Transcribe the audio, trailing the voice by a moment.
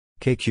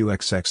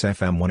Kqxx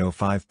Fm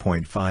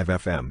 105.5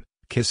 FM,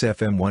 Kqxx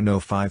Fm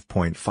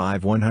 105.5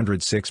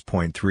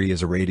 106.3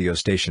 is a radio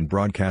station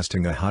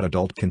broadcasting a hot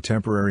adult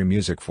contemporary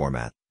music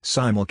format,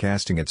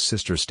 simulcasting its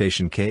sister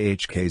station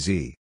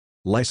KHKZ.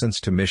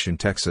 Licensed to Mission,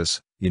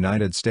 Texas,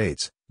 United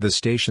States, the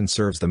station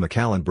serves the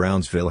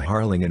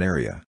McAllen-Brownsville-Harlingen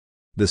area.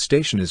 The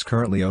station is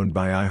currently owned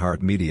by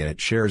iHeartMedia and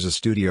it shares a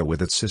studio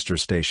with its sister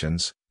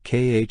stations,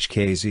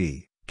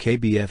 KHKZ,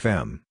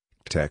 KBFM,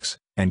 Kqxx,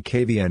 and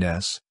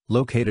KVNS,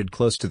 located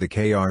close to the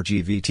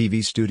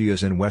KRGV-TV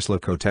studios in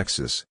Weslaco,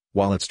 Texas,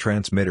 while its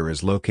transmitter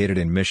is located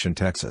in Mission,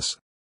 Texas.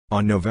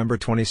 On November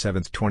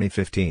 27,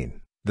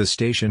 2015, the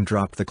station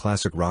dropped the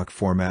classic rock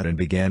format and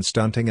began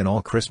stunting an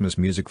all-Christmas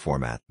music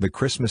format. The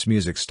Christmas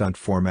music stunt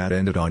format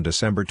ended on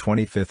December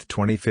 25,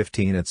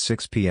 2015 at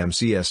 6 p.m.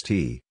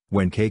 CST,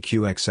 when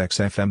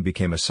Kqxx Fm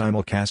became a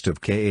simulcast of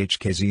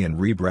KHKZ and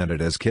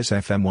rebranded as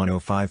Kqxx Fm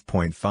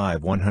 105.5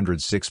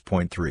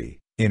 106.3,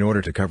 in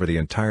order to cover the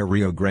entire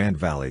Rio Grande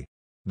Valley.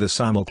 The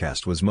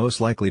simulcast was most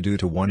likely due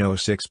to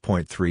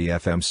 106.3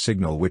 FM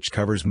signal, which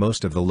covers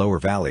most of the lower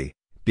valley,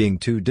 being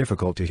too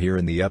difficult to hear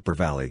in the upper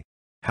valley.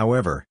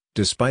 However,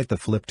 despite the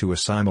flip to a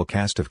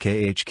simulcast of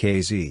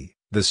KHKZ,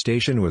 the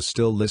station was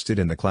still listed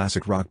in the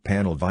classic rock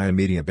panel via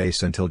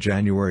Mediabase until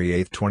January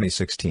 8,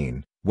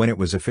 2016, when it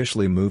was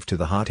officially moved to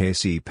the Hot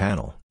AC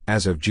panel.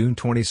 As of June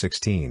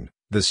 2016,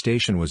 the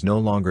station was no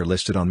longer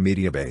listed on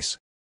Mediabase.